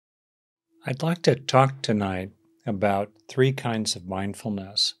I'd like to talk tonight about three kinds of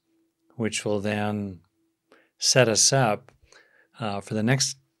mindfulness, which will then set us up for the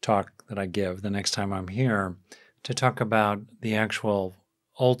next talk that I give, the next time I'm here, to talk about the actual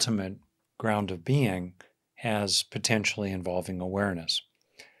ultimate ground of being as potentially involving awareness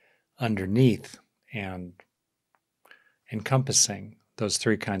underneath and encompassing those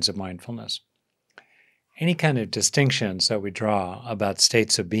three kinds of mindfulness. Any kind of distinctions that we draw about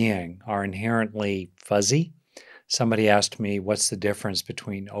states of being are inherently fuzzy. Somebody asked me, what's the difference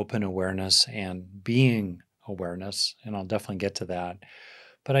between open awareness and being awareness? And I'll definitely get to that.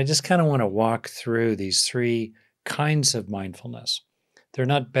 But I just kind of want to walk through these three kinds of mindfulness. They're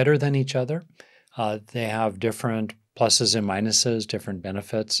not better than each other. They have different pluses and minuses, different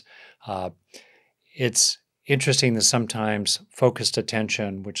benefits. It's interesting that sometimes focused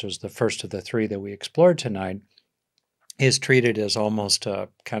attention, which is the first of the three that we explored tonight, is treated as almost a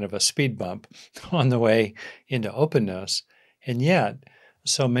kind of a speed bump on the way into openness. And yet,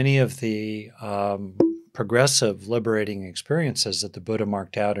 so many of the progressive liberating experiences that the Buddha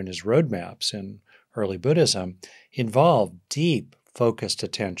marked out in his roadmaps in early Buddhism involve deep focused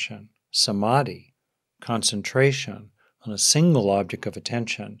attention, samadhi, concentration on a single object of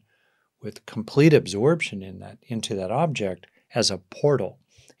attention with complete absorption into that object as a portal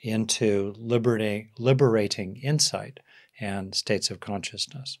into liberating insight and states of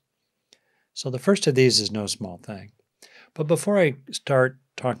consciousness. So the first of these is no small thing. But before I start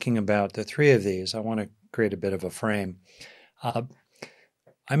talking about the three of these, I want to create a bit of a frame.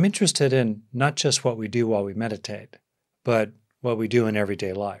 I'm interested in not just what we do while we meditate, but what we do in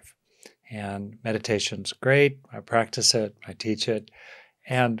everyday life. And meditation's great. I practice it. I teach it.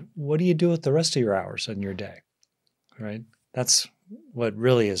 And what do you do with the rest of your hours in your day, right? That's what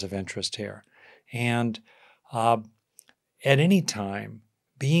really is of interest here. And at any time,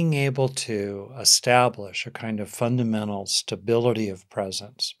 being able to establish a kind of fundamental stability of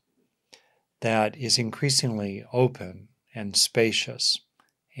presence that is increasingly open and spacious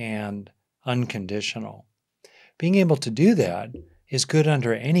and unconditional. Being able to do that is good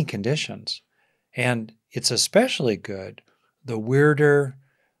under any conditions. And it's especially good the weirder,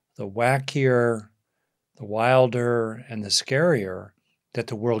 the wackier, the wilder, and the scarier that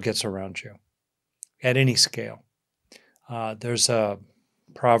the world gets around you at any scale. There's a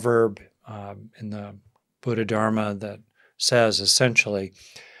proverb in the Buddha Dharma that says essentially,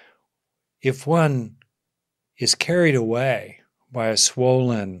 if one is carried away by a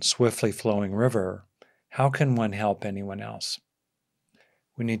swollen, swiftly flowing river, how can one help anyone else?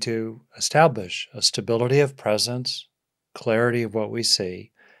 We need to establish a stability of presence, clarity of what we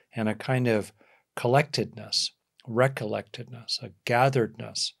see, and a kind of collectedness, recollectedness, a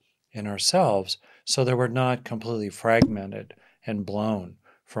gatheredness in ourselves so that we're not completely fragmented and blown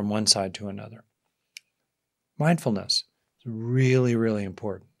from one side to another. Mindfulness is really, really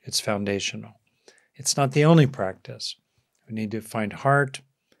important. It's foundational. It's not the only practice. We need to find heart.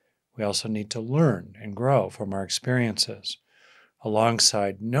 We also need to learn and grow from our experiences.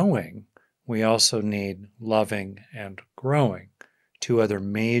 Alongside knowing, we also need loving and growing, two other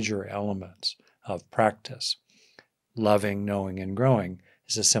major elements of practice. Loving, knowing, and growing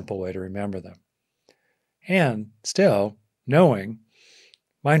is a simple way to remember them. And still, knowing,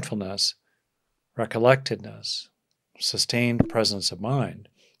 mindfulness, recollectedness, sustained presence of mind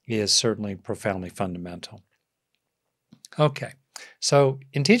is certainly profoundly fundamental. Okay, so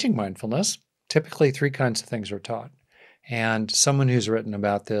in teaching mindfulness, typically three kinds of things are taught. And someone who's written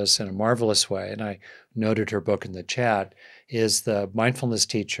about this in a marvelous way, and I noted her book in the chat, is the mindfulness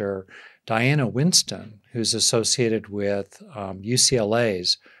teacher Diana Winston, who's associated with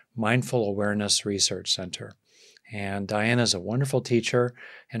UCLA's Mindful Awareness Research Center. And Diana's a wonderful teacher,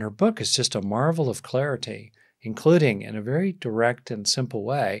 and her book is just a marvel of clarity, including in a very direct and simple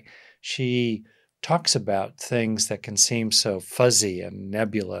way. She talks about things that can seem so fuzzy and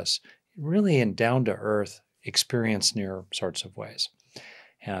nebulous, really in down-to-earth, experience near sorts of ways.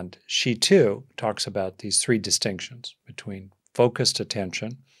 And she too talks about these three distinctions between focused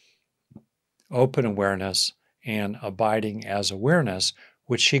attention, open awareness, and abiding as awareness,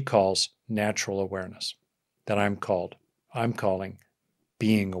 which she calls natural awareness, that I'm calling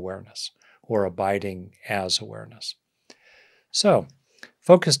being awareness or abiding as awareness. So,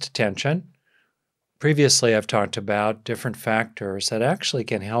 focused attention. Previously, I've talked about different factors that actually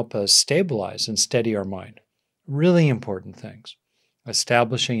can help us stabilize and steady our mind. Really important things.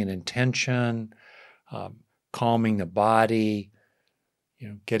 Establishing an intention, calming the body,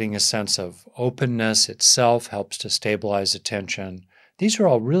 getting a sense of openness itself helps to stabilize attention. These are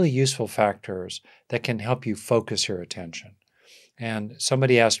all really useful factors that can help you focus your attention. And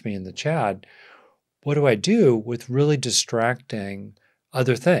somebody asked me in the chat, what do I do with really distracting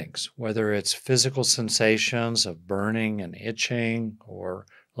other things, whether it's physical sensations of burning and itching, or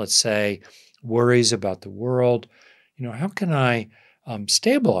let's say worries about the world? How can I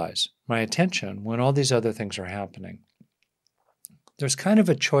stabilize my attention when all these other things are happening? There's kind of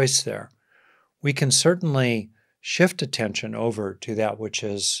a choice there. We can certainly shift attention over to that which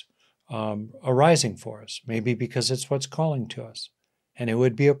is arising for us, maybe because it's what's calling to us, and it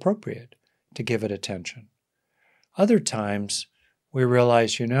would be appropriate to give it attention. Other times, we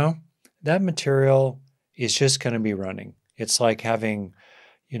realize, that material is just going to be running. It's like having,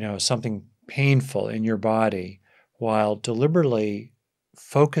 something painful in your body while deliberately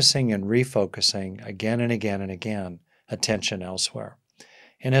focusing and refocusing again and again and again attention elsewhere.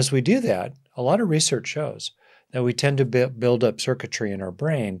 And as we do that, a lot of research shows that we tend to build up circuitry in our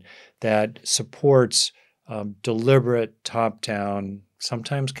brain that supports deliberate, top-down,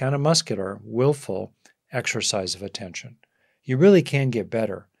 sometimes kind of muscular, willful exercise of attention. You really can get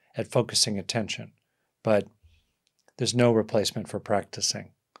better at focusing attention, but there's no replacement for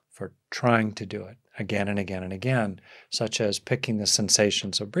practicing, for trying to do it again and again and again, such as picking the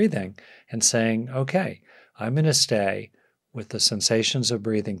sensations of breathing and saying, okay, I'm going to stay with the sensations of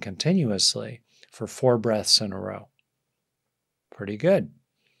breathing continuously for 4 breaths in a row. Pretty good.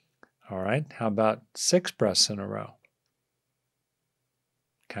 All right, how about 6 breaths in a row?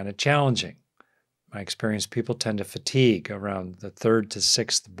 Kind of challenging. My experience, people tend to fatigue around the 3rd to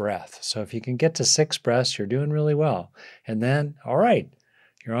 6th breath. So if you can get to 6 breaths, you're doing really well. And then, all right,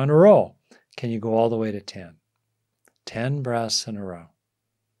 you're on a roll. Can you go all the way to 10? 10 breaths in a row.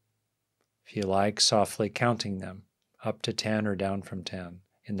 If you like, softly counting them up to 10 or down from 10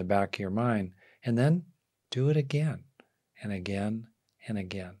 in the back of your mind. And then do it again and again and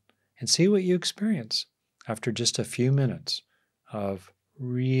again. And see what you experience after just a few minutes of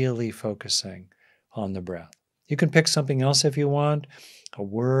really focusing on the breath. You can pick something else if you want, a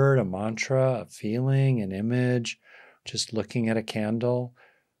word, a mantra, a feeling, an image, just looking at a candle.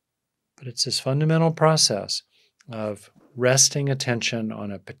 But it's this fundamental process of resting attention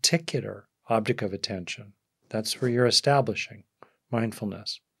on a particular object of attention. That's where you're establishing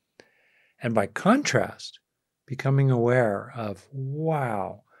mindfulness. And by contrast, becoming aware of,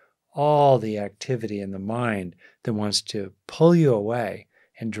 wow, all the activity in the mind that wants to pull you away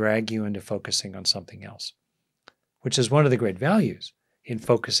and drag you into focusing on something else, which is one of the great values in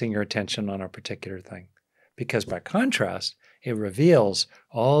focusing your attention on a particular thing. Because by contrast, it reveals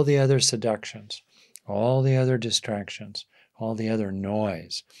all the other seductions, all the other distractions, all the other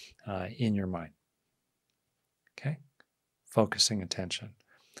noise in your mind. Okay? Focusing attention.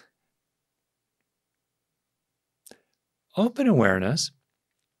 Open awareness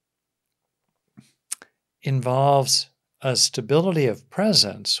involves a stability of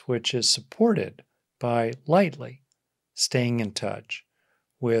presence which is supported by lightly staying in touch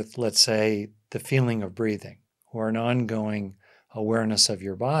with, let's say, the feeling of breathing or an ongoing awareness of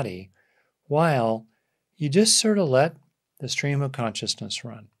your body while you just sort of let the stream of consciousness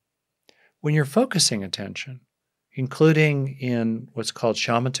run. When you're focusing attention, including in what's called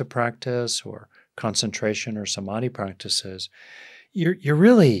shamatha practice or concentration or samadhi practices, you're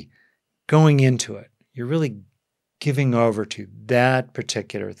really going into it. You're really giving over to that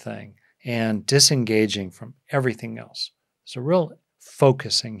particular thing and disengaging from everything else. It's a real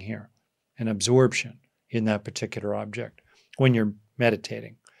focusing here, an absorption in that particular object when you're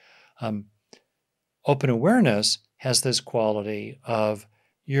meditating. Open awareness has this quality of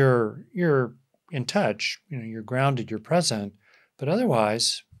you're in touch, you're grounded, you're present, but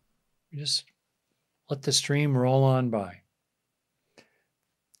otherwise you just let the stream roll on by.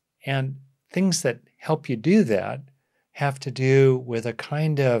 And things that help you do that have to do with a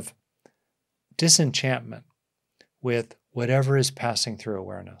kind of disenchantment with whatever is passing through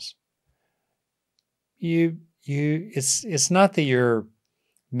awareness. It's not that you're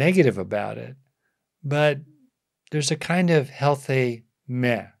negative about it, but there's a kind of healthy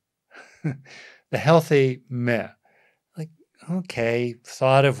meh. The healthy meh. Like, okay,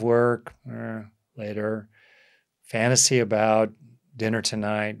 thought of work, later, fantasy about dinner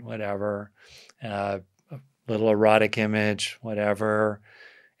tonight, whatever, a little erotic image, whatever,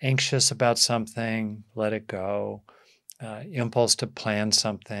 anxious about something, let it go, impulse to plan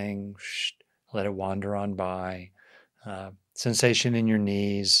something, let it wander on by, sensation in your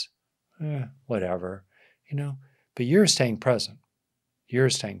knees, whatever, but you're staying present. You're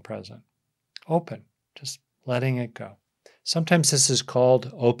staying present, open, just letting it go. Sometimes this is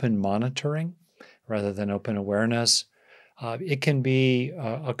called open monitoring rather than open awareness. It can be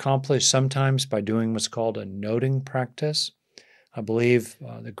accomplished sometimes by doing what's called a noting practice, I believe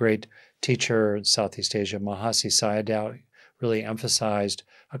the great teacher in Southeast Asia, Mahasi Sayadaw, really emphasized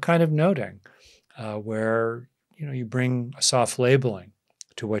a kind of noting where you bring a soft labeling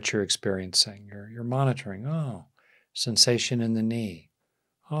to what you're experiencing. You're monitoring. Oh, sensation in the knee.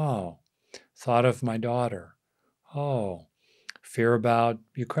 Oh, thought of my daughter. Oh, fear about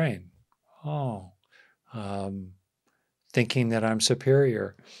Ukraine. Oh, thinking that I'm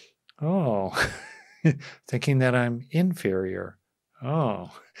superior. Oh, thinking that I'm inferior.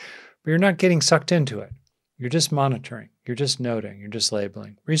 Oh, but you're not getting sucked into it. You're just monitoring. You're just noting. You're just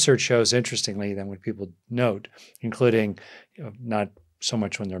labeling. Research shows, interestingly, that when people note, including not so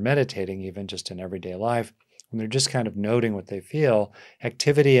much when they're meditating, even just in everyday life, when they're just kind of noting what they feel,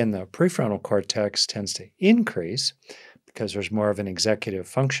 activity in the prefrontal cortex tends to increase because there's more of an executive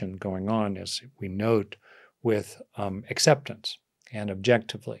function going on as we note with acceptance and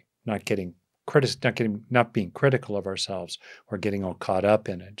objectively, not being critical of ourselves or getting all caught up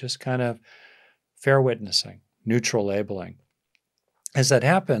in it, just kind of fair witnessing, neutral labeling. As that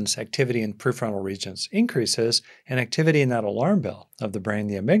happens, activity in prefrontal regions increases, and activity in that alarm bell of the brain,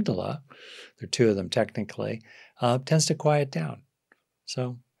 the amygdala, there are two of them technically, tends to quiet down.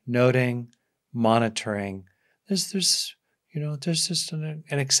 So noting, monitoring, there's just an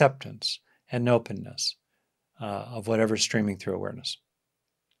acceptance and an openness of whatever's streaming through awareness.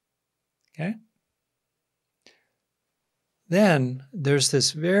 Okay? Then there's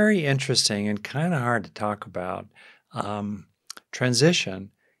this very interesting and kind of hard to talk about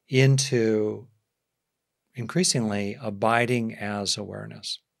transition into increasingly abiding as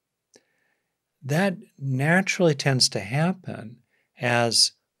awareness. That naturally tends to happen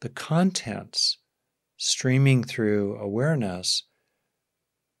as the contents streaming through awareness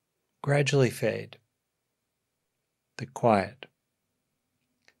gradually fade. They quiet.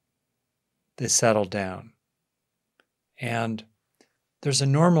 They settle down. And there's a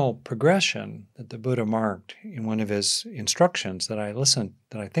normal progression that the Buddha marked in one of his instructions that I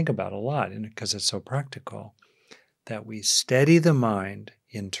think about a lot because it's so practical, that we steady the mind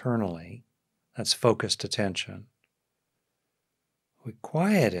internally. That's focused attention. We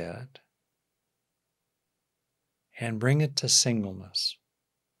quiet it and bring it to singleness.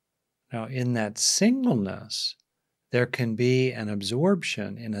 Now, in that singleness, there can be an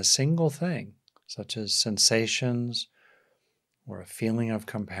absorption in a single thing, such as sensations or a feeling of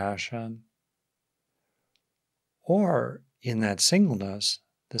compassion. Or in that singleness,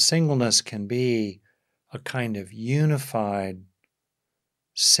 the singleness can be a kind of unified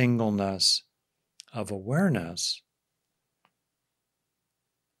singleness of awareness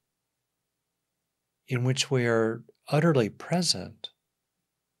in which we are utterly present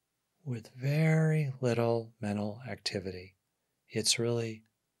with very little mental activity. It's really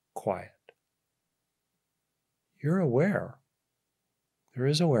quiet. You're aware. There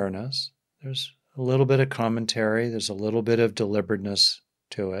is awareness. There's a little bit of commentary. There's a little bit of deliberateness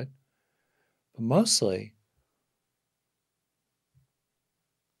to it. But mostly,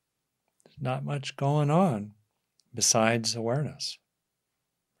 there's not much going on besides awareness.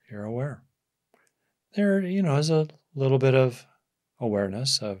 You're aware. There, is a little bit of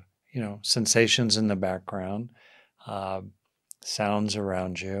awareness of, sensations in the background, sounds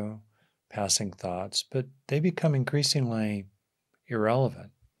around you, passing thoughts, but they become increasingly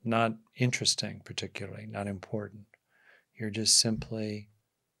irrelevant, not interesting particularly, not important. You're just simply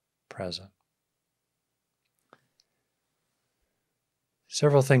present.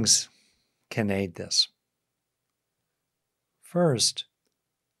 Several things can aid this. First,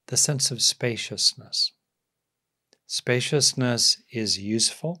 the sense of spaciousness. Spaciousness is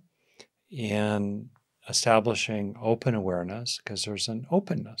useful in establishing open awareness because there's an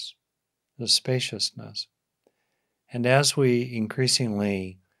openness, there's spaciousness. And as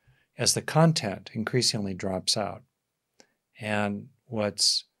the content increasingly drops out, and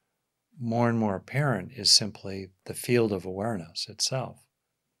what's more and more apparent is simply the field of awareness itself,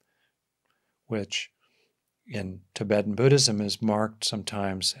 which in Tibetan Buddhism is marked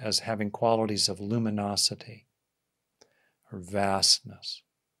sometimes as having qualities of luminosity or vastness,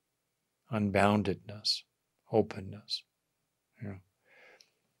 unboundedness, openness.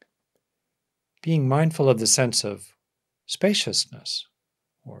 Being mindful of the sense of spaciousness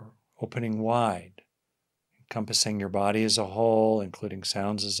or opening wide, encompassing your body as a whole, including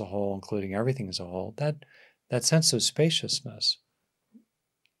sounds as a whole, including everything as a whole, that sense of spaciousness,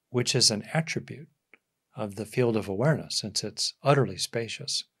 which is an attribute of the field of awareness, since it's utterly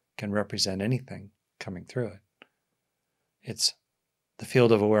spacious, can represent anything coming through it. The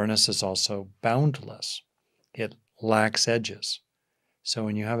field of awareness is also boundless. It lacks edges. So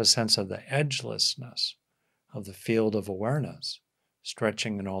when you have a sense of the edgelessness of the field of awareness,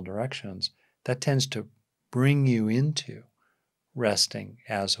 stretching in all directions, that tends to bring you into resting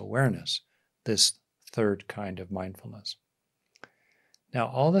as awareness, this third kind of mindfulness. Now,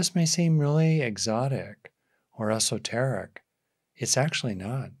 all this may seem really exotic or esoteric. It's actually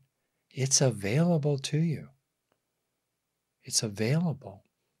not. It's available to you. It's available.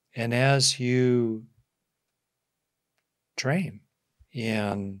 And as you train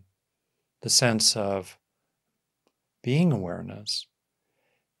in the sense of being awareness,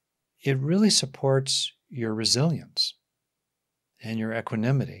 it really supports your resilience and your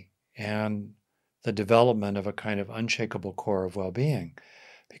equanimity and the development of a kind of unshakable core of well-being.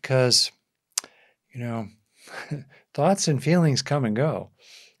 Because, thoughts and feelings come and go.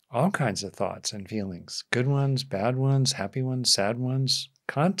 All kinds of thoughts and feelings, good ones, bad ones, happy ones, sad ones.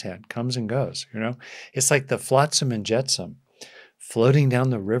 Content comes and goes, It's like the flotsam and jetsam floating down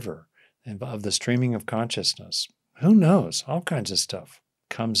the river of the streaming of consciousness. Who knows? All kinds of stuff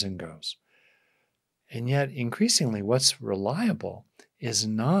comes and goes. And yet, increasingly, what's reliable is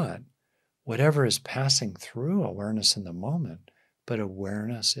not whatever is passing through awareness in the moment, but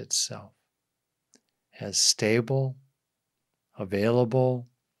awareness itself as stable, available,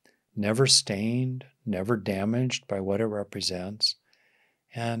 never stained, never damaged by what it represents.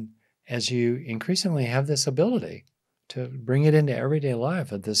 And as you increasingly have this ability to bring it into everyday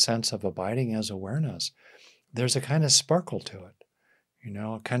life, of this sense of abiding as awareness, there's a kind of sparkle to it,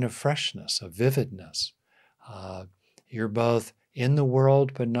 a kind of freshness, a vividness. You're both in the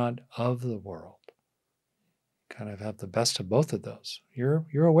world, but not of the world. Kind of have the best of both of those. You're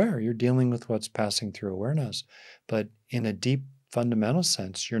aware, you're dealing with what's passing through awareness, but in a deep fundamental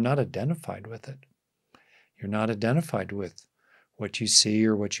sense, you're not identified with it. You're not identified with what you see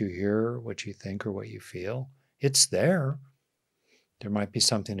or what you hear or what you think or what you feel. It's there. There might be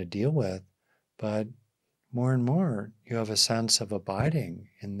something to deal with, but more and more you have a sense of abiding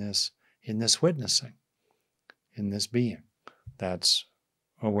in this witnessing, in this being. That's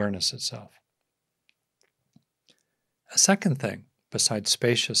awareness itself. A second thing, besides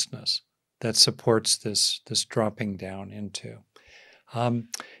spaciousness, that supports this dropping down into,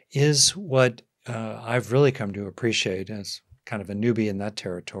 is what I've really come to appreciate as kind of a newbie in that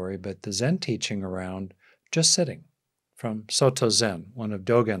territory, but the Zen teaching around just sitting, from Soto Zen, one of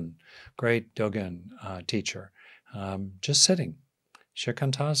Dogen, great Dogen teacher, just sitting,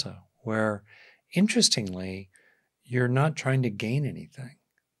 shikantaza, where, interestingly, you're not trying to gain anything.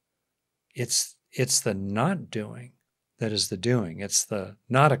 It's the not doing that is the doing. It's the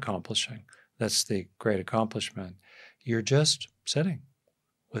not accomplishing that's the great accomplishment. You're just sitting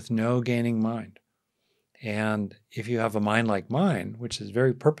with no gaining mind. And if you have a mind like mine, which is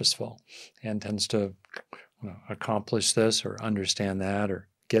very purposeful and tends to accomplish this or understand that or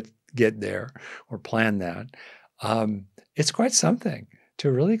get there or plan that, it's quite something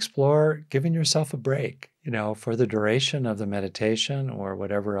to really explore giving yourself a break, for the duration of the meditation or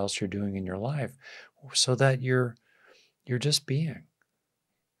whatever else you're doing in your life, so that you're just being.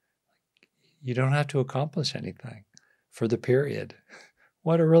 You don't have to accomplish anything for the period.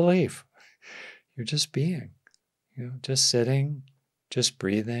 What a relief. You're just being, just sitting, just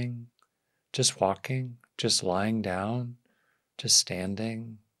breathing, just walking, just lying down, just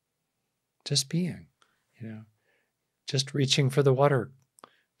standing, just being, just reaching for the water,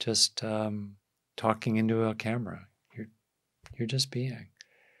 just talking into a camera. You're just being.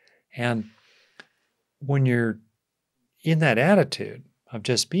 And when you're in that attitude of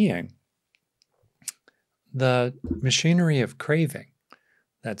just being, the machinery of craving,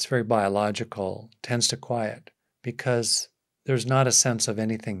 that's very biological, tends to quiet, because there's not a sense of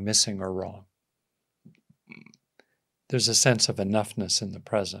anything missing or wrong. There's a sense of enoughness in the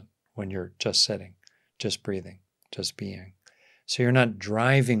present when you're just sitting, just breathing, just being. So you're not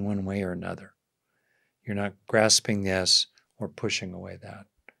driving one way or another. You're not grasping this or pushing away that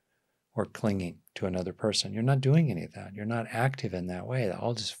or clinging to another person. You're not doing any of that. You're not active in that way. That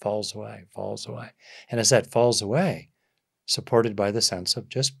all just falls away. And as that falls away, supported by the sense of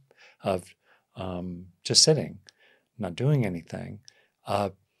just sitting, not doing anything,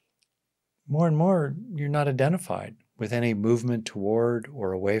 more and more you're not identified with any movement toward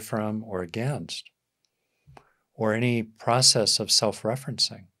or away from or against, or any process of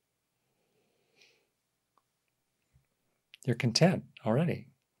self-referencing. You're content already.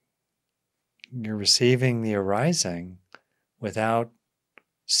 You're receiving the arising without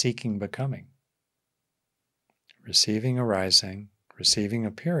seeking becoming. Receiving arising, receiving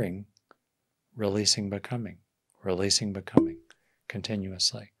appearing, releasing becoming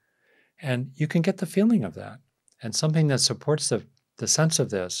continuously. And you can get the feeling of that. And something that supports the sense of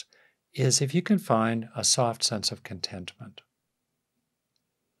this is if you can find a soft sense of contentment.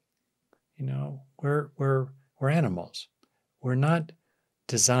 You know, we're animals. We're not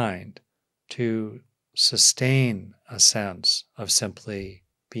designed to sustain a sense of simply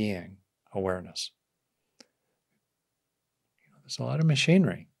being awareness. There's a lot of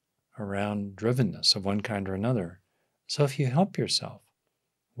machinery around drivenness of one kind or another. So if you help yourself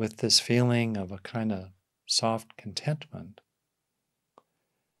with this feeling of a kind of soft contentment,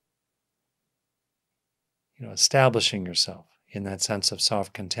 establishing yourself in that sense of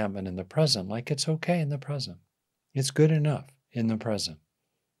soft contentment in the present, like it's okay in the present. It's good enough in the present.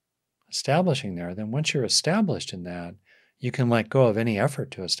 Establishing there, then once you're established in that, you can let go of any effort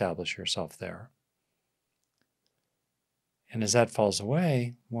to establish yourself there. And as that falls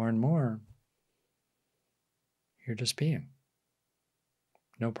away, more and more, you're just being.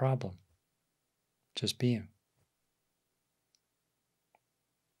 No problem. Just being.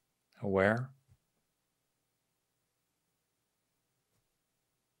 Aware.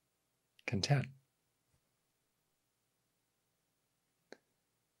 Content.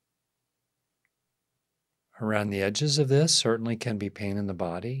 Around the edges of this certainly can be pain in the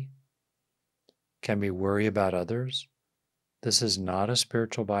body, can be worry about others. This is not a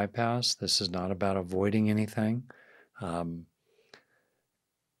spiritual bypass. This is not about avoiding anything.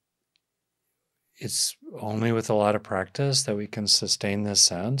 It's only with a lot of practice that we can sustain this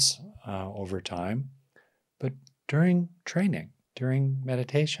sense over time. But during training, during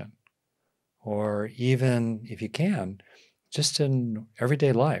meditation, or even if you can, just in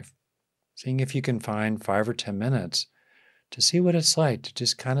everyday life, seeing if you can find 5 or 10 minutes to see what it's like to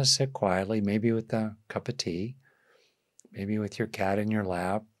just kind of sit quietly, maybe with a cup of tea, maybe with your cat in your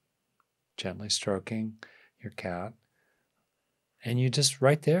lap, gently stroking your cat. And you just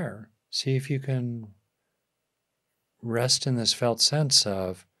right there, see if you can rest in this felt sense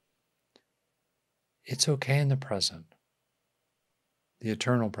of it's okay in the present, the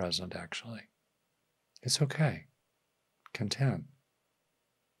eternal present, actually. It's okay. Content.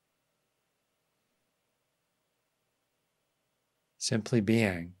 Simply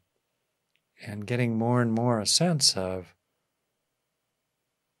being and getting more and more a sense of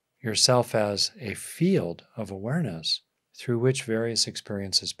yourself as a field of awareness through which various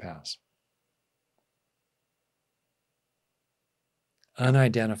experiences pass.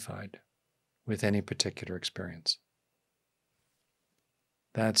 Unidentified with any particular experience.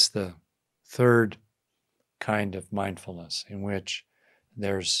 That's the third kind of mindfulness in which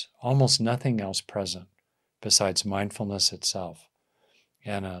there's almost nothing else present besides mindfulness itself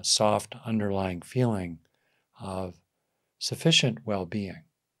and a soft underlying feeling of sufficient well-being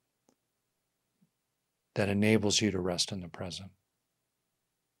that enables you to rest in the present.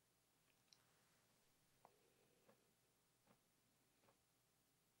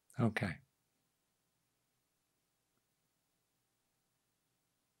 Okay.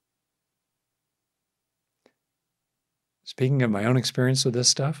 Speaking of my own experience with this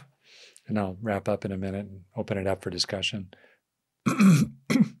stuff, and I'll wrap up in a minute and open it up for discussion.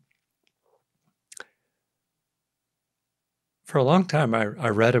 For a long time, I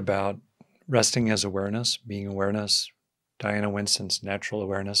read about resting as awareness, being awareness, Diana Winston's natural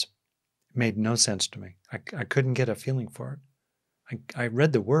awareness. It made no sense to me. I couldn't get a feeling for it. I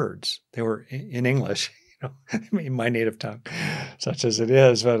read the words. They were in English, in my native tongue, such as it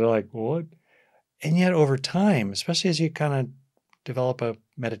is, but like, what? And yet over time, especially as you kind of develop a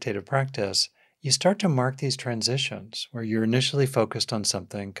meditative practice, you start to mark these transitions where you're initially focused on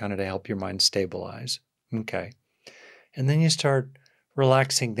something kind of to help your mind stabilize. Okay. And then you start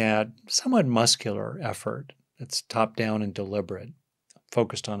relaxing that somewhat muscular effort that's top down and deliberate,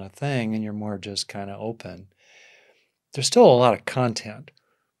 focused on a thing, and you're more just kind of open. There's still a lot of content,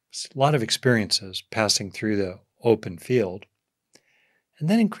 a lot of experiences passing through the open field. And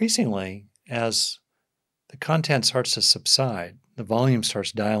then increasingly, as the content starts to subside, the volume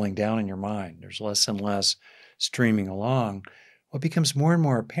starts dialing down in your mind, there's less and less streaming along, what becomes more and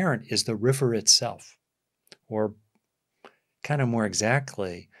more apparent is the river itself, or kind of more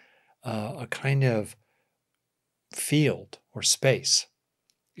exactly, a kind of field or space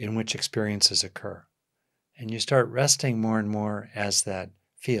in which experiences occur. And you start resting more and more as that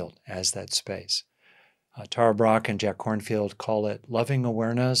field, as that space. Tara Brach and Jack Kornfield call it loving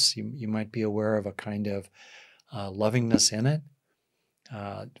awareness. You might be aware of a kind of lovingness in it.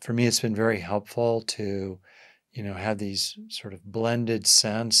 For me, it's been very helpful to, have these sort of blended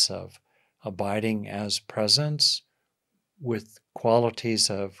sense of abiding as presence with qualities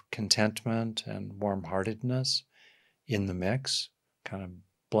of contentment and warm-heartedness in the mix, kind of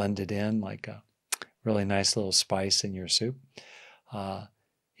blended in like a really nice little spice in your soup.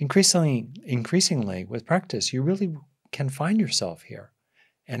 increasingly with practice, you really can find yourself here.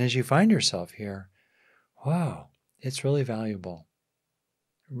 And as you find yourself here, wow, it's really valuable.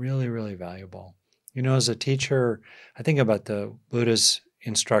 Really, really valuable. As a teacher, I think about the Buddha's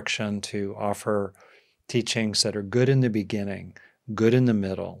instruction to offer teachings that are good in the beginning, good in the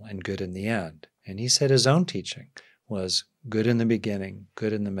middle, and good in the end. And he said his own teaching was good in the beginning,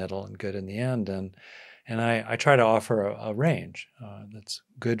 good in the middle, and good in the end. And I try to offer a range that's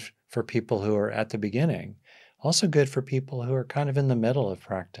good for people who are at the beginning, also good for people who are kind of in the middle of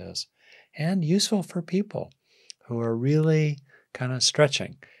practice, and useful for people who are really kind of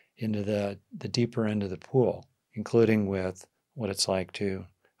stretching into the deeper end of the pool, including with what it's like to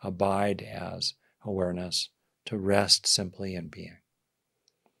abide as awareness, to rest simply in being.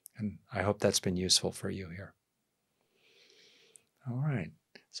 And I hope that's been useful for you here. All right.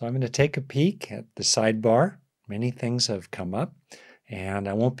 So I'm going to take a peek at the sidebar. Many things have come up, and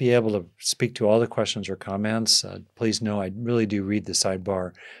I won't be able to speak to all the questions or comments. Please know I really do read the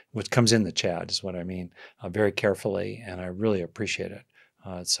sidebar, which comes in the chat is what I mean, very carefully, and I really appreciate it.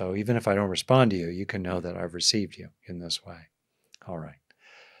 So even if I don't respond to you, you can know that I've received you in this way. All right.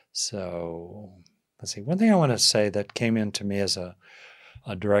 So let's see. One thing I want to say that came in to me as a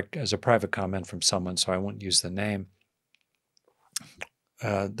private comment from someone, so I won't use the name.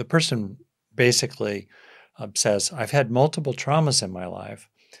 The person basically says, I've had multiple traumas in my life,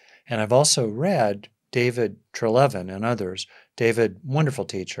 and I've also read David Treleaven and others. David, wonderful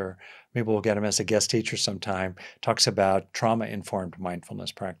teacher. Maybe we'll get him as a guest teacher sometime, talks about trauma-informed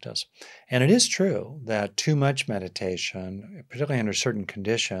mindfulness practice. And it is true that too much meditation, particularly under certain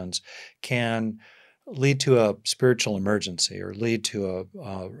conditions, can lead to a spiritual emergency or lead to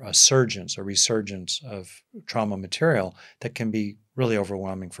a resurgence of trauma material that can be really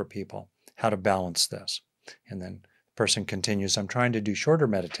overwhelming for people. How to balance this. And then the person continues, I'm trying to do shorter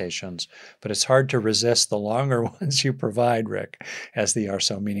meditations, but it's hard to resist the longer ones you provide, Rick, as they are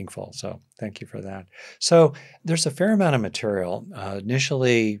so meaningful. So thank you for that. So there's a fair amount of material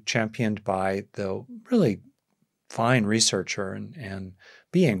initially championed by the really fine researcher and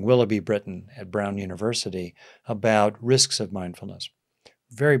being Willoughby Britton at Brown University about risks of mindfulness.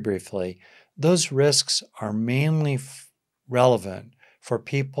 Very briefly, those risks are mainly relevant for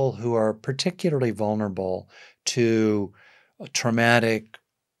people who are particularly vulnerable to traumatic,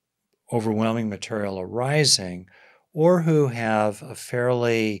 overwhelming material arising, or who have a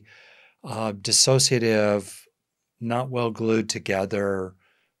fairly dissociative, not well glued together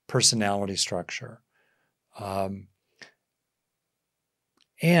personality structure.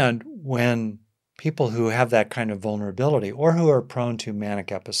 And when people who have that kind of vulnerability or who are prone to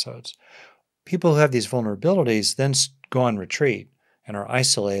manic episodes, people who have these vulnerabilities then go on retreat and are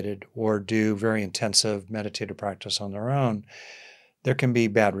isolated or do very intensive meditative practice on their own, there can be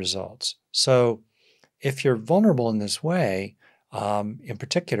bad results. So if you're vulnerable in this way, in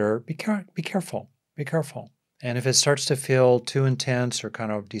particular, be careful. Be careful. And if it starts to feel too intense or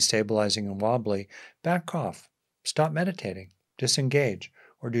kind of destabilizing and wobbly, back off. Stop meditating. Disengage.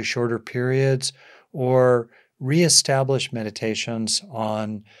 Or do shorter periods, or reestablish meditations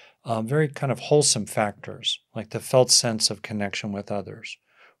on very kind of wholesome factors, like the felt sense of connection with others,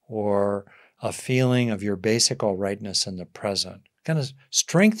 or a feeling of your basic all rightness in the present. Kind of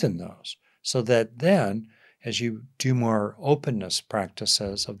strengthen those so that then, as you do more openness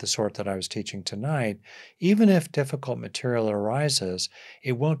practices of the sort that I was teaching tonight, even if difficult material arises,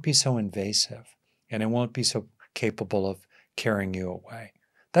 it won't be so invasive and it won't be so capable of carrying you away.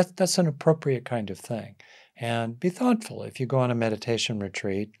 That's an appropriate kind of thing. And be thoughtful. If you go on a meditation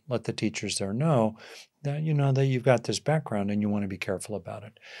retreat, let the teachers there know that you know that you've got this background and you want to be careful about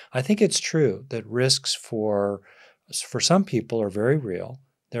it. I think it's true that risks for some people are very real.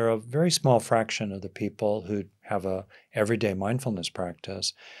 They're a very small fraction of the people who have a everyday mindfulness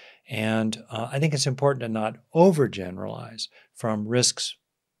practice. And I think it's important to not overgeneralize from risks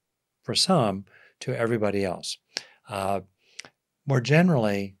for some to everybody else. More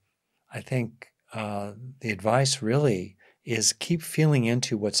generally, I think the advice really is keep feeling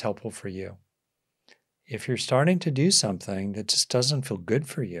into what's helpful for you. If you're starting to do something that just doesn't feel good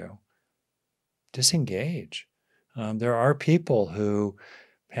for you, disengage. There are people who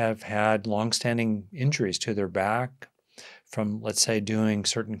have had longstanding injuries to their back from, let's say, doing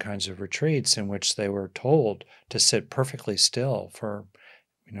certain kinds of retreats in which they were told to sit perfectly still for,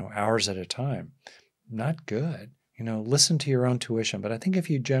 hours at a time. Not good. Listen to your own intuition. But I think if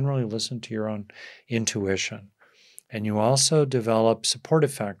you generally listen to your own intuition and you also develop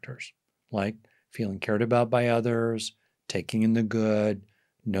supportive factors like feeling cared about by others, taking in the good,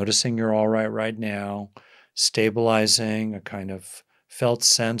 noticing you're all right now, stabilizing a kind of felt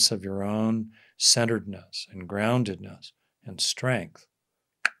sense of your own centeredness and groundedness and strength,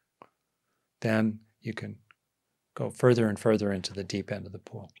 then you can go further and further into the deep end of the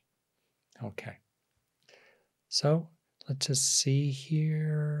pool. Okay. So let's just see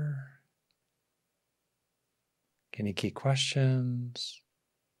here. Any key questions?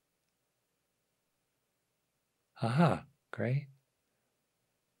 Aha, great.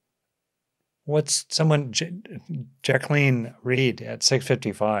 What's someone, Jacqueline Reed at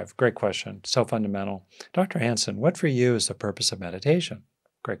 655, great question, so fundamental. Dr. Hanson, what for you is the purpose of meditation?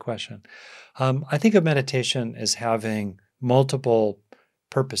 Great question. I think of meditation as having multiple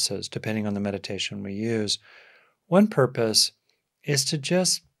purposes depending on the meditation we use. One purpose is to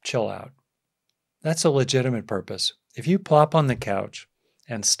just chill out. That's a legitimate purpose. If you plop on the couch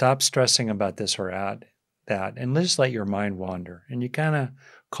and stop stressing about this or that, and just let your mind wander, and you kind of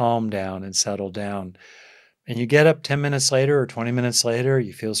calm down and settle down, and you get up 10 minutes later or 20 minutes later,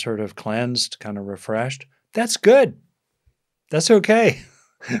 you feel sort of cleansed, kind of refreshed, that's good. That's okay.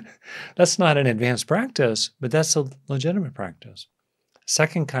 That's not an advanced practice, but that's a legitimate practice.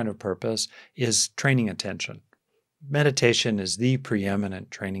 Second kind of purpose is training attention. Meditation is the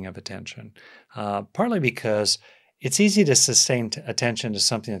preeminent training of attention, partly because it's easy to sustain attention to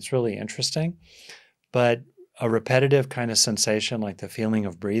something that's really interesting, but a repetitive kind of sensation like the feeling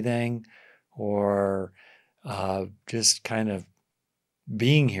of breathing or just kind of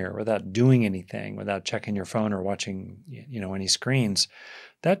being here without doing anything, without checking your phone or watching any screens,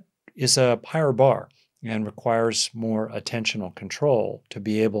 that is a higher bar and requires more attentional control to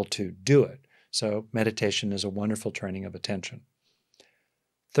be able to do it. So meditation is a wonderful training of attention.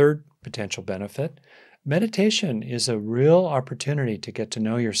 Third potential benefit, meditation is a real opportunity to get to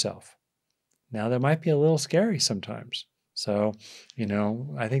know yourself. Now, that might be a little scary sometimes. So,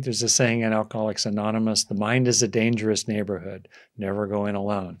 I think there's a saying in Alcoholics Anonymous, the mind is a dangerous neighborhood, never go in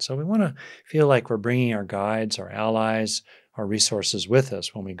alone. So we want to feel like we're bringing our guides, our allies, our resources with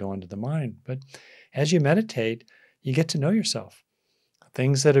us when we go into the mind. But as you meditate, you get to know yourself.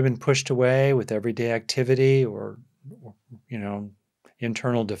 Things that have been pushed away with everyday activity or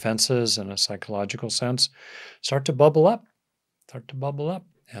internal defenses in a psychological sense start to bubble up.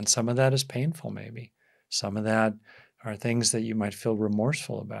 And some of that is painful, maybe. Some of that are things that you might feel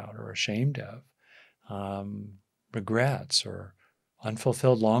remorseful about or ashamed of, regrets or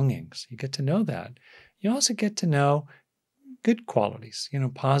unfulfilled longings. You get to know that. You also get to know good qualities,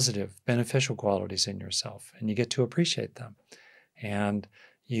 positive, beneficial qualities in yourself, and you get to appreciate them. And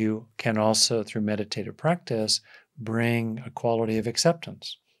you can also, through meditative practice, bring a quality of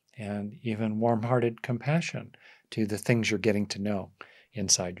acceptance and even warm-hearted compassion to the things you're getting to know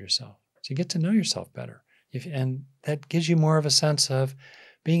inside yourself. So you get to know yourself better. And that gives you more of a sense of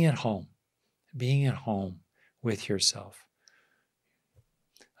being at home with yourself.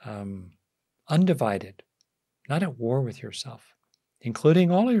 Undivided, not at war with yourself,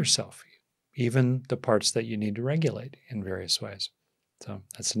 including all of yourself, even the parts that you need to regulate in various ways. So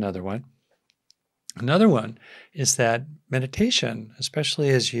that's another one. Another one is that meditation, especially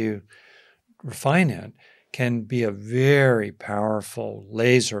as you refine it, can be a very powerful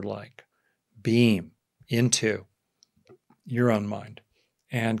laser-like beam into your own mind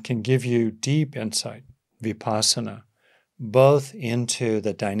and can give you deep insight, vipassana, both into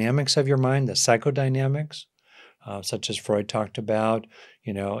the dynamics of your mind, the psychodynamics, such as Freud talked about,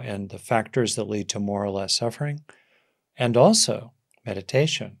 and the factors that lead to more or less suffering. And also,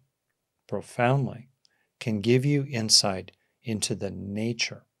 meditation, profoundly, can give you insight into the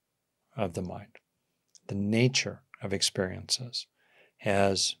nature of the mind, the nature of experiences,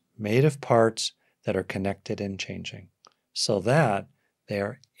 as made of parts that are connected and changing, so that they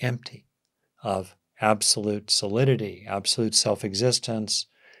are empty of absolute solidity, absolute self-existence,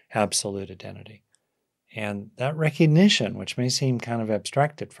 absolute identity. And that recognition, which may seem kind of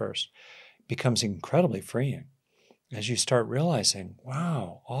abstract at first, becomes incredibly freeing as you start realizing,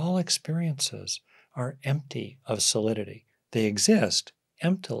 wow, all experiences are empty of solidity. They exist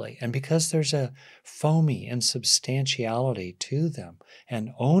emptily. And because there's a foamy insubstantiality to them,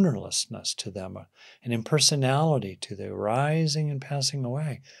 an ownerlessness to them, an impersonality to the arising and passing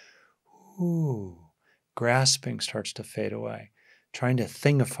away, grasping starts to fade away. Trying to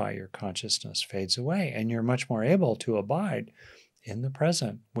thingify your consciousness fades away, and you're much more able to abide in the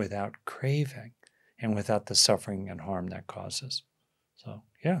present without craving and without the suffering and harm that causes. So,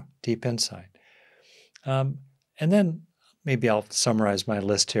 deep insight. And then maybe I'll summarize my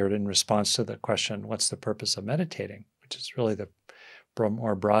list here in response to the question, what's the purpose of meditating? Which is really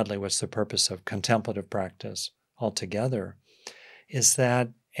more broadly, what's the purpose of contemplative practice altogether? Is that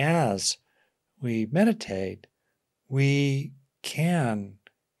as we meditate, we can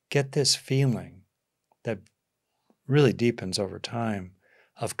get this feeling that really deepens over time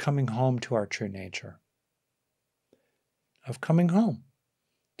of coming home to our true nature, of coming home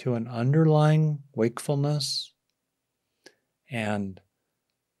to an underlying wakefulness and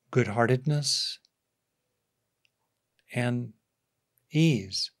good-heartedness and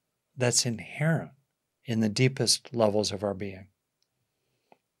ease that's inherent in the deepest levels of our being.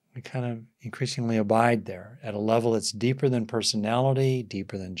 We kind of increasingly abide there at a level that's deeper than personality,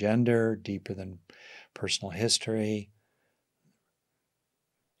 deeper than gender, deeper than personal history.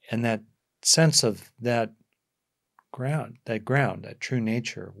 And that sense of that ground, that true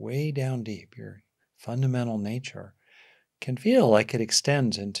nature, way down deep, your fundamental nature, can feel like it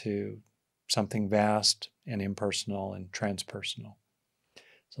extends into something vast and impersonal and transpersonal.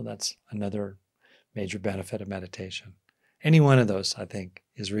 So that's another major benefit of meditation. Any one of those, I think,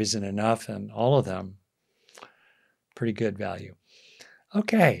 is reason enough, and all of them, pretty good value.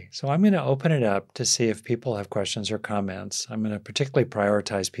 Okay, so I'm going to open it up to see if people have questions or comments. I'm going to particularly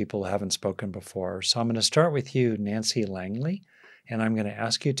prioritize people who haven't spoken before. So I'm going to start with you, Nancy Langley, and I'm going to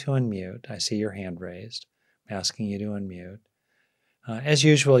ask you to unmute. I see your hand raised. I'm asking you to unmute. As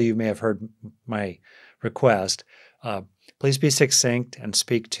usual, you may have heard my request. Please be succinct and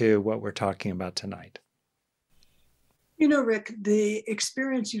speak to what we're talking about tonight. You know, Rick, the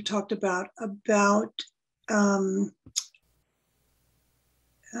experience you talked about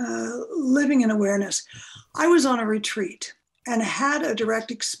living in awareness. I was on a retreat and had a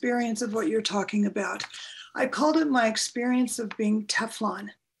direct experience of what you're talking about. I called it my experience of being Teflon.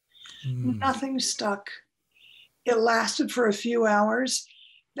 Nothing stuck. It lasted for a few hours.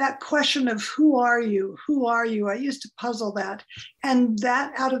 That question of who are you? Who are you? I used to puzzle that. And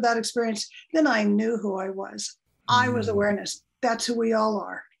that out of that experience, then I knew who I was. I was awareness. That's who we all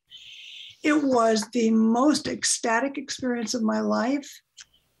are. It was the most ecstatic experience of my life,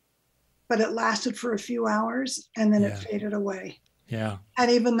 but it lasted for a few hours and then it faded away. Yeah.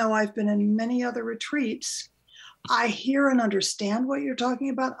 And even though I've been in many other retreats, I hear and understand what you're talking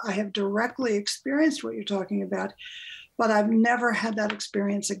about. I have directly experienced what you're talking about, but I've never had that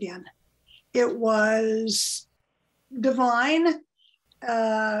experience again. It was divine,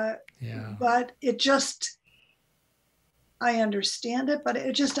 but it just, I understand it, but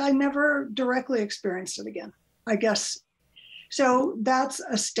it just, I never directly experienced it again, I guess. So that's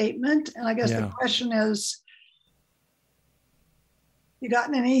a statement. And I guess the question is, you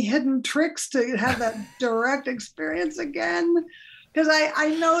got any hidden tricks to have that direct experience again? Because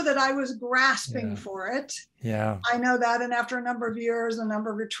I know that I was grasping for it. Yeah. I know that. And after a number of years, a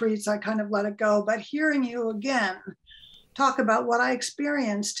number of retreats, I kind of let it go. But hearing you again talk about what I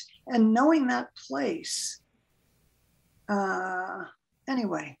experienced and knowing that place.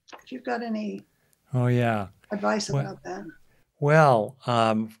 Anyway, if you've got any advice about that. Well,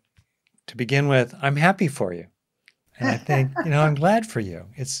 to begin with, I'm happy for you. And I think, I'm glad for you.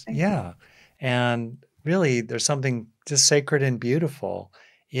 It's, And really, there's something just sacred and beautiful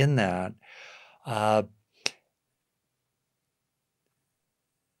in that. I'll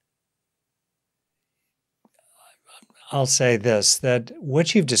say this, that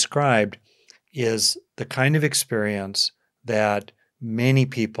what you've described is the kind of experience that many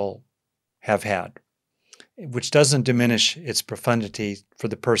people have had, which doesn't diminish its profundity for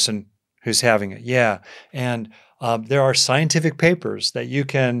the person who's having it. And there are scientific papers that you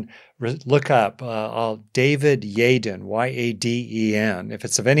can look up. David Yaden, Y-A-D-E-N, if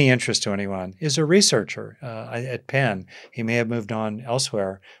it's of any interest to anyone, is a researcher at Penn. He may have moved on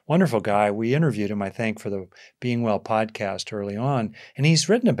elsewhere. Wonderful guy. We interviewed him, I think, for the Being Well podcast early on. And he's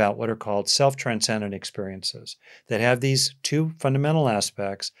written about what are called self-transcendent experiences that have these two fundamental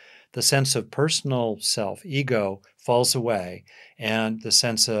aspects. The sense of personal self, ego, falls away, and the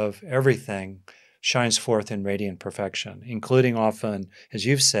sense of everything shines forth in radiant perfection, including often, as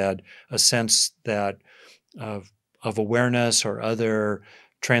you've said, a sense that of awareness or other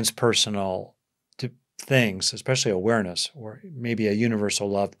transpersonal things, especially awareness, or maybe a universal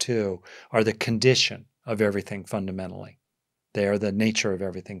love too, are the condition of everything fundamentally. They are the nature of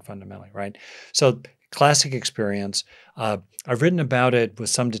everything fundamentally, right? So classic experience. I've written about it with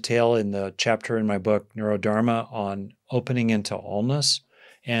some detail in the chapter in my book, Neurodharma, on opening into allness.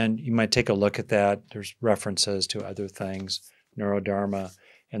 And you might take a look at that. There's references to other things, Neurodharma,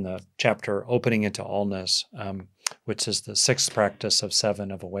 in the chapter Opening into Allness, which is the 6th practice of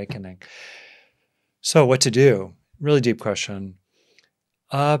 7 of awakening. So what to do? Really deep question.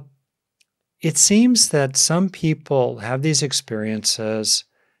 It seems that some people have these experiences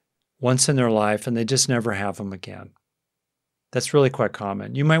once in their life and they just never have them again. That's really quite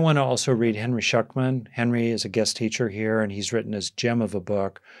common. You might want to also read Henry Schuckman. Henry is a guest teacher here, and he's written his gem of a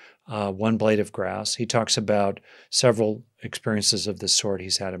book, One Blade of Grass. He talks about several experiences of this sort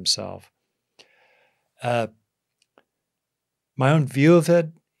he's had himself. My own view of it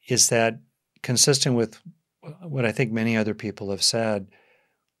is that, consistent with what I think many other people have said,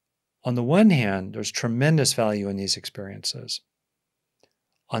 on the one hand, there's tremendous value in these experiences.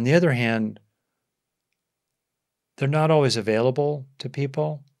 On the other hand, they're not always available to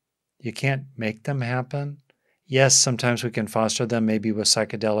people. You can't make them happen. Yes, sometimes we can foster them, maybe with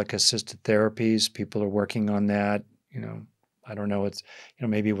psychedelic assisted therapies. People are working on that. I don't know. It's,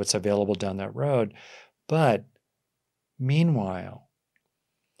 maybe what's available down that road. But meanwhile,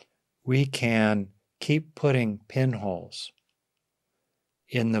 we can keep putting pinholes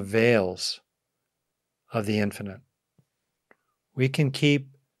in the veils of the infinite. We can keep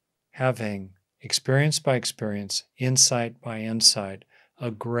having experience by experience, insight by insight,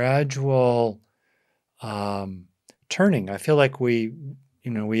 a gradual turning. I feel like we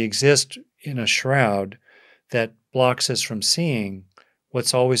exist in a shroud that blocks us from seeing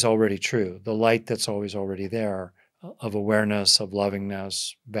what's always already true, the light that's always already there, of awareness, of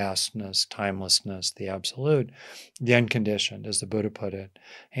lovingness, vastness, timelessness, the absolute, the unconditioned, as the Buddha put it.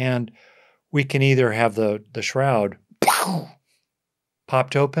 And we can either have the shroud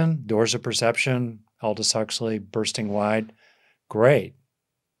popped open, doors of perception, Aldous Huxley bursting wide, great.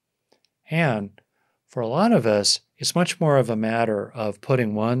 And for a lot of us, it's much more of a matter of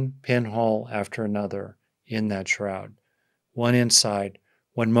putting one pinhole after another in that shroud, one insight,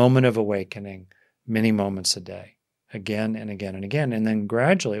 one moment of awakening, many moments a day, again and again and again. And then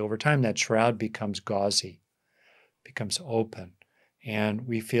gradually, over time, that shroud becomes gauzy, becomes open, and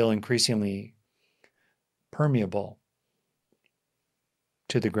we feel increasingly permeable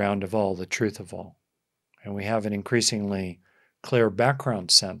to the ground of all, the truth of all. And we have an increasingly clear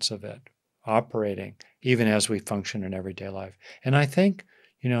background sense of it operating even as we function in everyday life. And I think,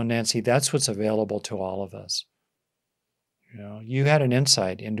 Nancy, that's what's available to all of us. You had an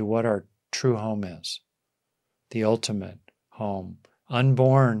insight into what our true home is, the ultimate home,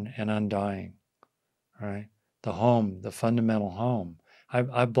 unborn and undying, right? The home, the fundamental home.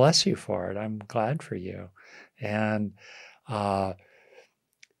 I bless you for it. I'm glad for you. And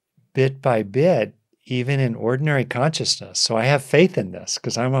bit by bit, even in ordinary consciousness. So I have faith in this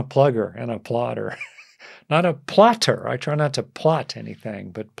because I'm a plugger and a plotter, not a plotter. I try not to plot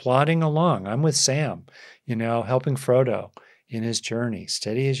anything, but plodding along. I'm with Sam, helping Frodo in his journey,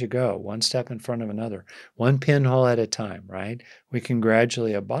 steady as you go, one step in front of another, one pinhole at a time, right? We can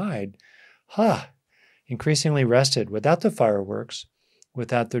gradually abide, increasingly rested without the fireworks,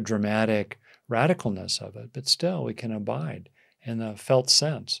 without the dramatic radicalness of it, but still we can abide in the felt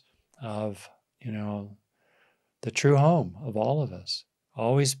sense of, the true home of all of us.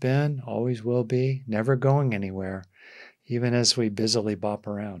 Always been, always will be, never going anywhere, even as we busily bop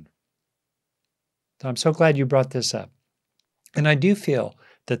around. So I'm so glad you brought this up. And I do feel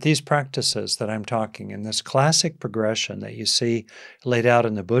that these practices that I'm talking in this classic progression that you see laid out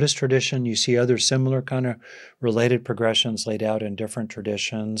in the Buddhist tradition, you see other similar kind of related progressions laid out in different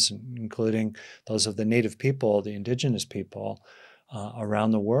traditions, including those of the native people, the indigenous people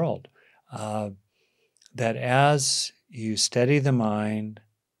around the world. That as you steady the mind,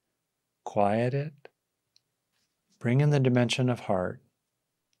 quiet it, bring in the dimension of heart,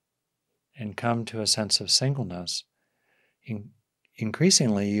 and come to a sense of singleness,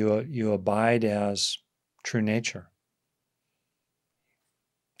 increasingly you abide as true nature,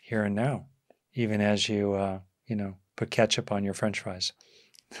 here and now, even as you put ketchup on your French fries.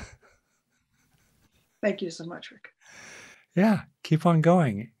 Thank you so much, Rick. Yeah, keep on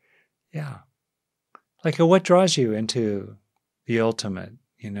going. Yeah. Like what draws you into the ultimate,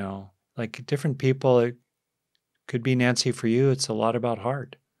 like different people, it could be, Nancy, for you, it's a lot about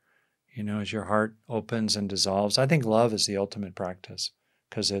heart, as your heart opens and dissolves. I think love is the ultimate practice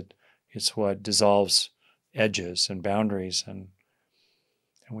because it's what dissolves edges and boundaries and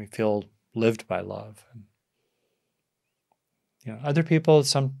we feel lived by love. And, other people,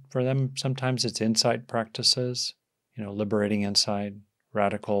 for them, sometimes it's insight practices, liberating insight,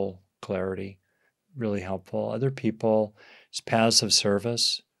 radical clarity, really helpful. Other people, it's paths of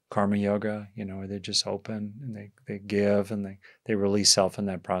service, karma yoga, where they just open and they give and they release self in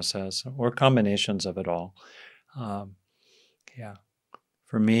that process, or combinations of it all. For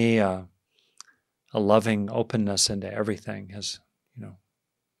me, a loving openness into everything has,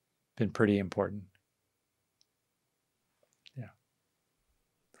 been pretty important. Yeah.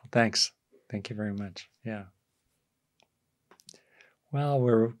 Well, thanks. Thank you very much. Yeah. Well,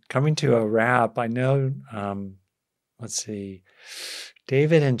 we're coming to a wrap. I know let's see.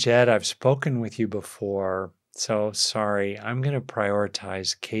 David and Jed, I've spoken with you before, so sorry. I'm going to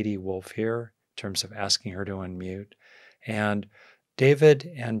prioritize Katie Wolf here in terms of asking her to unmute. And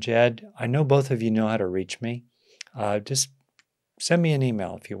David and Jed, I know both of you know how to reach me. Just send me an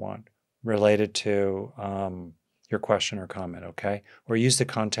email if you want, related to your question or comment, okay? Or use the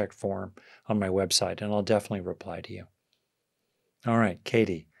contact form on my website, and I'll definitely reply to you. All right,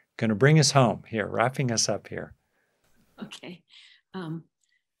 Katie, going to bring us home here, wrapping us up here. Okay.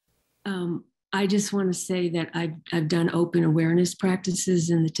 I just want to say that I've done open awareness practices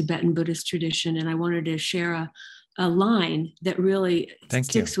in the Tibetan Buddhist tradition, and I wanted to share a line that really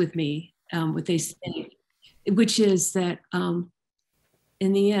sticks with me, what they say, which is that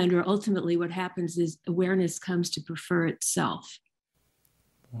in the end, or ultimately what happens is awareness comes to prefer itself.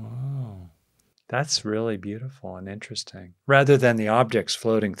 Wow. That's really beautiful and interesting. Rather than the objects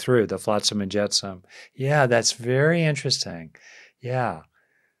floating through, the flotsam and jetsam. Yeah, that's very interesting. Yeah.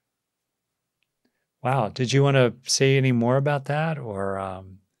 Wow. Did you want to say any more about that, or?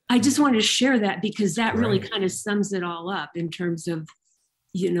 I just wanted to share that because that really kind of sums it all up in terms of,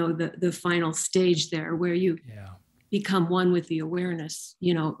 the final stage there where you become one with the awareness,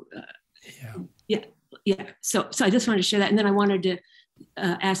 Yeah. So I just wanted to share that. And then I wanted to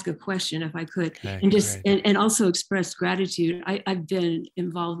ask a question if I could, and also express gratitude. I've been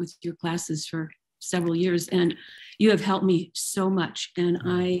involved with your classes for several years, and you have helped me so much. And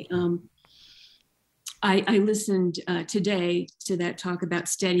I listened today to that talk about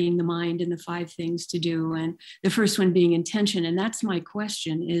steadying the mind and the 5 things to do, and the first one being intention. And that's my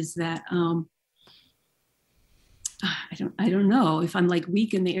question: is that I don't know if I'm like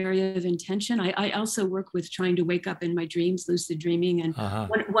weak in the area of intention. I also work with trying to wake up in my dreams, lucid dreaming. And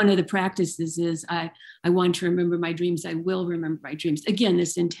one of the practices is I want to remember my dreams. I will remember my dreams. Again,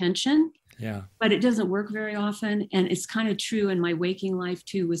 this intention. Yeah. But it doesn't work very often. And it's kind of true in my waking life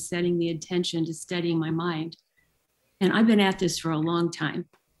too, with setting the intention to steadying my mind. And I've been at this for a long time.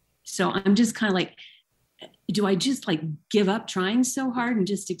 So I'm just kind of like, do I just like give up trying so hard and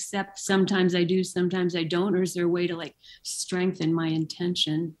just accept sometimes I do, sometimes I don't? Or is there a way to like strengthen my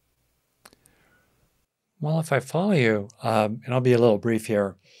intention? Well, if I follow you, and I'll be a little brief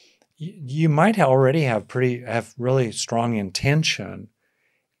here, you might already have really strong intention.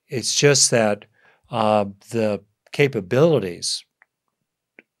 It's just that the capabilities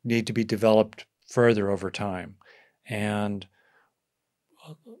need to be developed further over time. And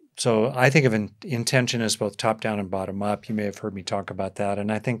so I think of intention as both top down and bottom up. You may have heard me talk about that. And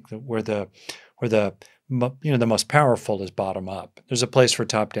I think that where the most powerful is bottom up. There's a place for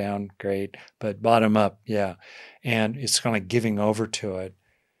top down, great, but bottom up, yeah. And it's kind of giving over to it.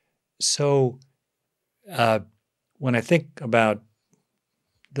 So when I think about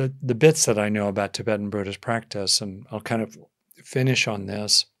the bits that I know about Tibetan Buddhist practice, and I'll kind of finish on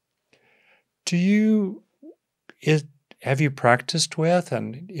this. Have you practiced with,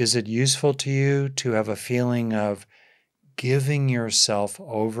 and is it useful to you to have a feeling of giving yourself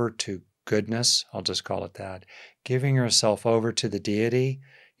over to goodness? I'll just call it that. Giving yourself over to the deity,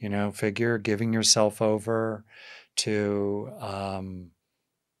 figure, giving yourself over to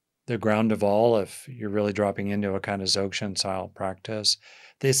the ground of all, if you're really dropping into a kind of Dzogchen style practice.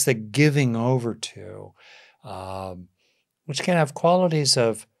 It's the giving over to, which can have qualities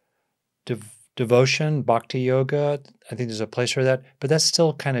of devotion, bhakti yoga. I think there's a place for that, but that's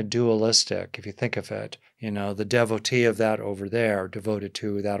still kind of dualistic if you think of it. The devotee of that over there, devoted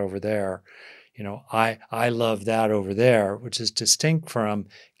to that over there. I love that over there, which is distinct from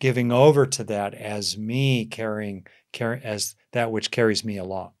giving over to that as me carrying as that which carries me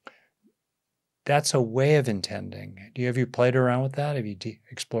along. That's a way of intending. Have you played around with that? Have you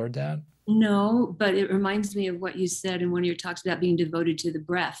explored that? No, but it reminds me of what you said in one of your talks about being devoted to the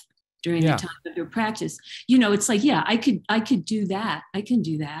breath during the time of your practice. It's like, I could do that. I can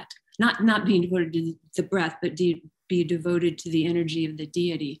do that. Not being devoted to the breath, but be devoted to the energy of the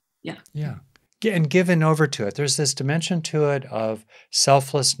deity. Yeah. Yeah. And given over to it. There's this dimension to it of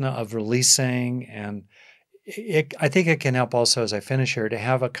selflessness, of releasing. And I think it can help also, as I finish here, to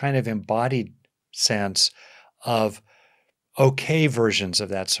have a kind of embodied sense of okay versions of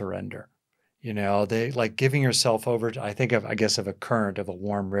that surrender. They like giving yourself over to, I guess of a current of a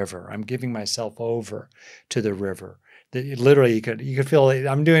warm river. I'm giving myself over to the river. Literally, you could feel it.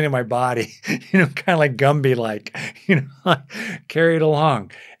 I'm doing it in my body, kind of like Gumby, like, carry it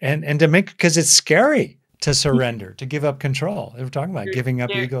along, and to make, because it's scary to surrender, to give up control. We're talking about giving up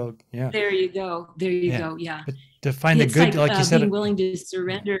ego. Yeah. There you go. Go. Yeah. But to find the good, like you said, being willing to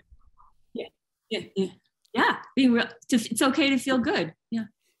surrender. Yeah. Being real. It's okay to feel good. Yeah.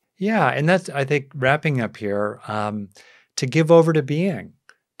 Yeah, and that's, I think, wrapping up here, to give over to being,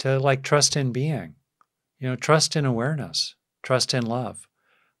 to like trust in being, trust in awareness, trust in love.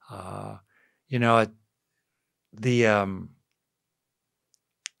 Uh, you know, the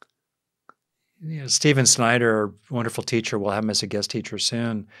Stephen Snyder, wonderful teacher, we'll have him as a guest teacher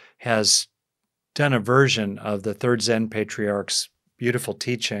soon, has done a version of the third Zen patriarch's beautiful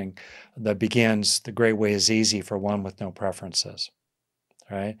teaching that begins, "The great way is easy for one with no preferences."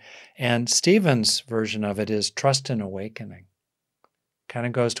 Right? And Stephen's version of it is trust in awakening. Kind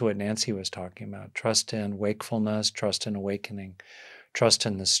of goes to what Nancy was talking about. Trust in wakefulness, trust in awakening, trust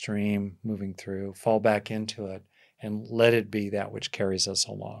in the stream moving through, fall back into it, and let it be that which carries us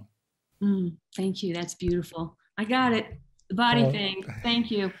along. Thank you. That's beautiful. I got it. The body thing.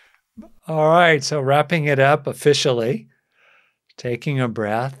 Thank you. All right. So wrapping it up officially, taking a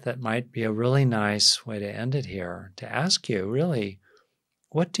breath, that might be a really nice way to end it here, to ask you really,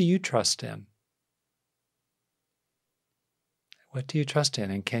 what do you trust in? What do you trust in?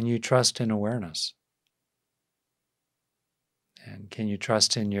 And can you trust in awareness? And can you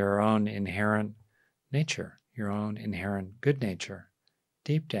trust in your own inherent nature, your own inherent good nature,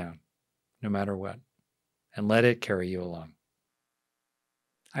 deep down, no matter what, and let it carry you along?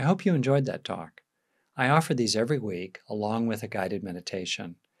 I hope you enjoyed that talk. I offer these every week along with a guided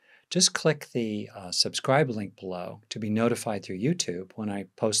meditation. Just click the subscribe link below to be notified through YouTube when I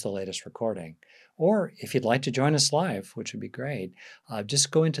post the latest recording. Or if you'd like to join us live, which would be great,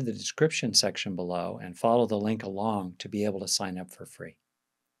 just go into the description section below and follow the link along to be able to sign up for free.